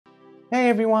Hey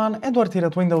everyone, Edward here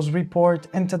at Windows Report,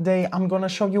 and today I'm gonna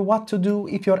show you what to do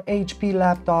if your HP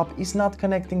laptop is not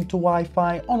connecting to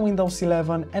Wi-Fi on Windows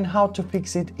 11 and how to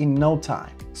fix it in no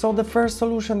time. So the first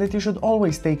solution that you should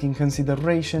always take in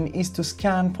consideration is to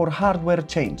scan for hardware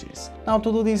changes. Now to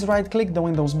do this, right-click the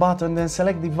Windows button, then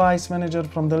select Device Manager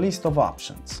from the list of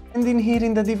options. And in here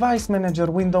in the Device Manager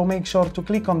window, make sure to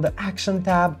click on the Action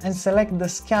tab and select the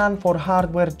Scan for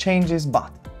Hardware Changes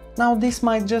button. Now this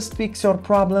might just fix your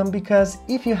problem, because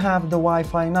if you have the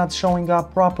Wi-Fi not showing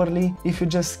up properly, if you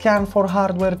just scan for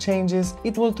hardware changes,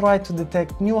 it will try to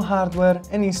detect new hardware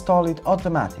and install it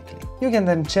automatically. You can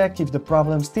then check if the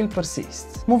problem still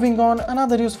persists. Moving on,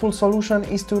 another useful solution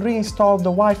is to reinstall the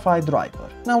Wi-Fi driver.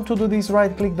 Now to do this,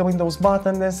 right-click the Windows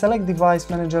button, then select Device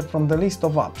Manager from the list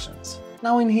of options.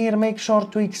 Now in here, make sure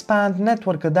to expand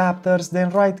Network Adapters,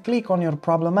 then right-click on your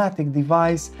problematic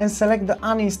device and select the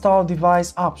Uninstall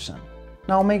Device option.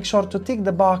 Now make sure to tick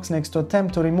the box next to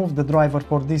attempt to remove the driver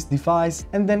for this device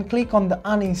and then click on the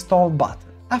Uninstall button.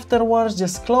 Afterwards,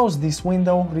 just close this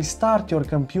window, restart your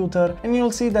computer, and you'll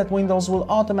see that Windows will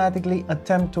automatically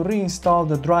attempt to reinstall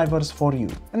the drivers for you.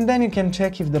 And then you can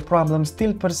check if the problem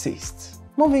still persists.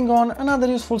 Moving on, another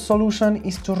useful solution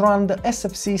is to run the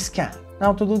SFC scan.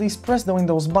 Now to do this, press the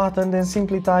Windows button, then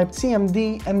simply type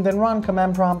cmd and then run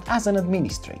command prompt as an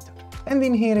administrator. And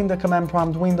in here in the command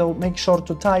prompt window, make sure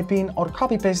to type in or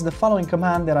copy paste the following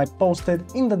command that I posted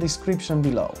in the description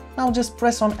below. Now just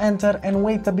press on enter and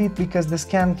wait a bit, because the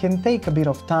scan can take a bit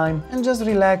of time, and just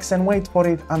relax and wait for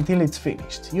it until it's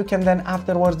finished. You can then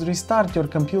afterwards restart your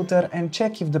computer and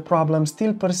check if the problem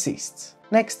still persists.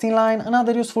 Next in line,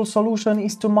 another useful solution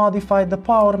is to modify the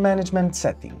power management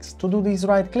settings. To do this,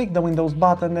 right-click the Windows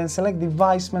button, then select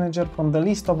Device Manager from the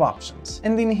list of options.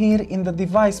 And in here, in the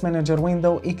Device Manager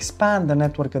window, expand the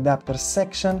Network Adapters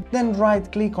section, then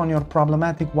right-click on your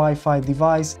problematic Wi-Fi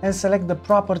device and select the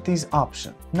Properties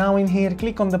option. Now in here,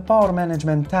 click on the Power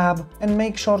Management tab and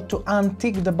make sure to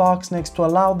untick the box next to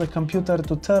allow the computer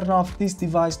to turn off this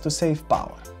device to save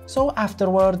power. So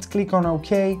afterwards, click on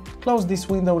OK, close this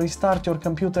window, restart your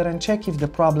computer and check if the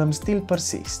problem still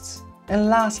persists. And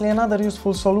lastly, another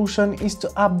useful solution is to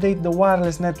update the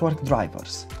wireless network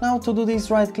drivers. Now to do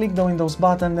this, right-click the Windows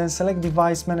button, then select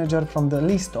Device Manager from the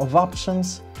list of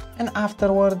options, and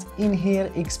afterwards, in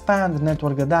here, expand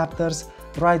Network Adapters,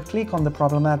 right-click on the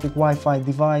problematic Wi-Fi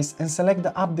device and select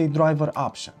the Update Driver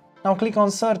option. Now click on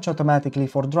Search automatically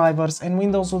for drivers, and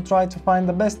Windows will try to find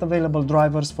the best available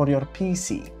drivers for your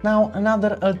PC. Now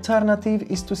another alternative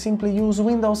is to simply use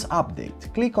Windows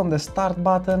Update. Click on the Start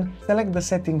button, select the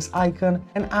Settings icon,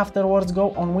 and afterwards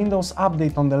go on Windows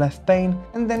Update on the left pane,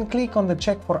 and then click on the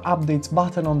Check for Updates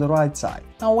button on the right side.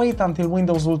 Now wait until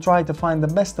Windows will try to find the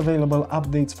best available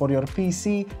updates for your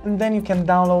PC, and then you can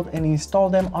download and install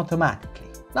them automatically.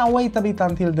 Now wait a bit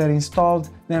until they're installed,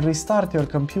 then restart your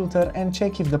computer and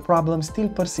check if the problem still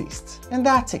persists. And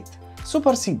that's it.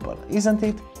 Super simple, isn't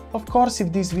it? Of course,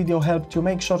 if this video helped you,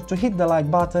 make sure to hit the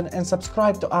like button and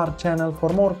subscribe to our channel for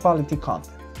more quality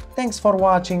content. Thanks for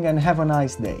watching and have a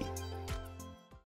nice day.